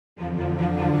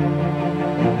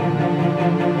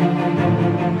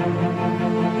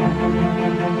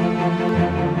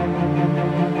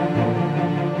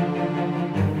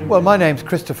Well, my name's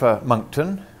Christopher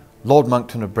Monckton, Lord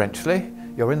Monckton of Brenchley.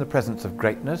 You're in the presence of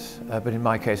greatness, but in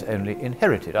my case only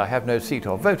inherited. I have no seat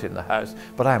or vote in the House,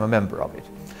 but I am a member of it.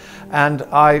 And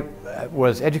I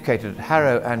was educated at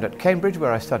Harrow and at Cambridge,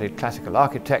 where I studied classical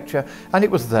architecture, and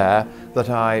it was there that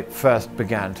I first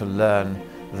began to learn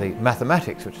the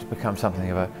mathematics, which has become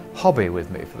something of a hobby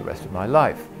with me for the rest of my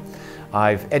life.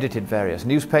 I've edited various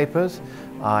newspapers.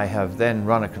 I have then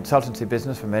run a consultancy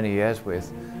business for many years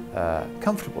with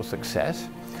comfortable success,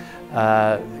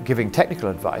 giving technical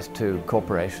advice to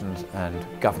corporations and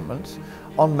governments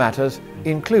on matters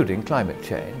including climate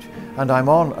change. And I'm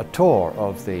on a tour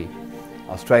of the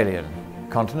Australian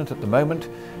continent at the moment,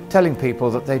 telling people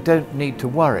that they don't need to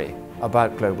worry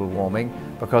about global warming,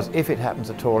 because if it happens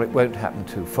at all, it won't happen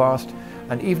too fast.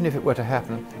 And even if it were to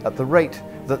happen at the rate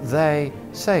that they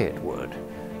say it would,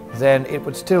 then it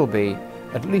would still be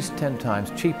at least 10 times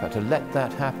cheaper to let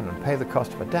that happen and pay the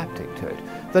cost of adapting to it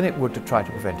than it would to try to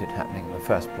prevent it happening in the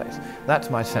first place. That's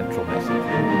my central message.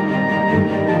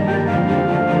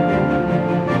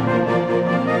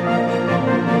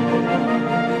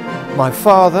 My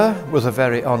father was a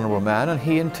very honourable man, and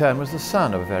he in turn was the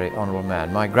son of a very honourable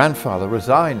man. My grandfather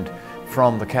resigned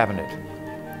from the cabinet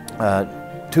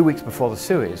 2 weeks before the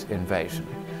Suez invasion,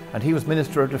 and he was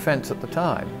Minister of Defence at the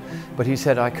time. But he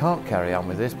said, I can't carry on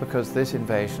with this because this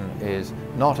invasion is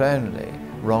not only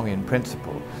wrong in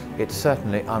principle, it's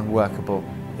certainly unworkable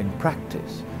in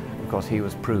practice. Of course, he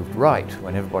was proved right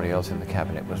when everybody else in the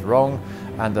cabinet was wrong,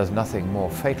 and there's nothing more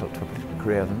fatal to a political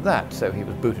career than that. So he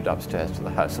was booted upstairs to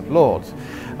the House of Lords.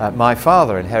 My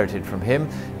father inherited from him.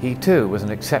 He too was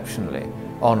an exceptionally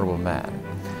honourable man.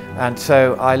 And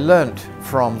so I learnt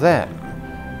from them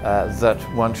that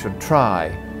one should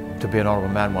try to be an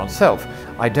honourable man oneself.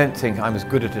 I don't think I'm as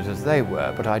good at it as they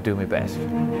were, but I do my best.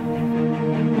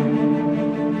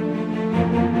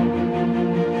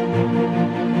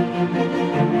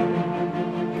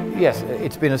 Yes,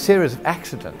 it's been a series of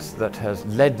accidents that has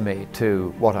led me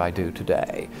to what I do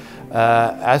today.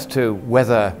 As to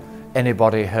whether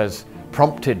anybody has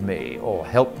prompted me or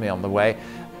helped me on the way,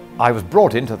 I was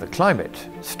brought into the climate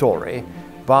story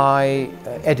by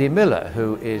Eddie Miller,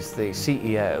 who is the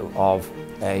CEO of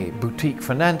a boutique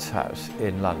finance house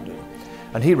in London.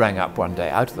 And he rang up one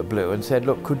day out of the blue and said,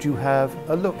 look, could you have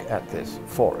a look at this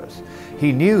for us?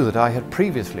 He knew that I had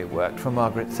previously worked for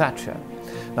Margaret Thatcher.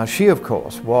 Now, she, of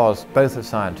course, was both a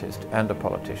scientist and a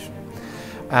politician.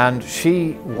 And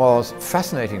she was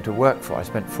fascinating to work for. I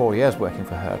spent 4 years working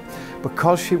for her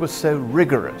because she was so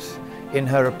rigorous in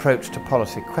her approach to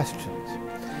policy questions.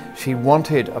 She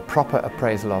wanted a proper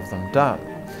appraisal of them done.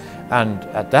 And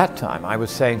at that time, I was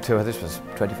saying to her, this was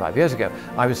 25 years ago,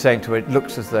 I was saying to her, it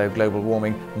looks as though global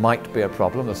warming might be a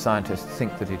problem. The scientists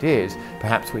think that it is.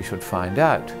 Perhaps we should find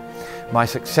out. My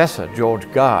successor, George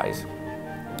Guy's,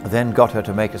 then got her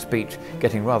to make a speech,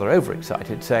 getting rather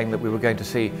overexcited, saying that we were going to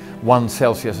see 1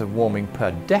 Celsius of warming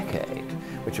per decade,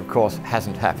 which of course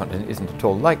hasn't happened and isn't at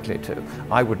all likely to.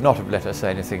 I would not have let her say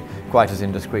anything quite as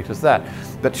indiscreet as that.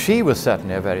 But she was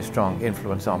certainly a very strong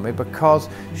influence on me because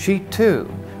she too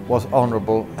was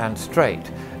honourable and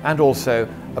straight, and also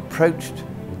approached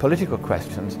political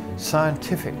questions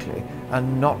scientifically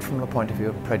and not from the point of view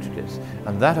of prejudice.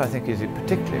 And that, I think, is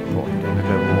particularly important in the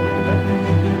global warming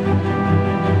debate.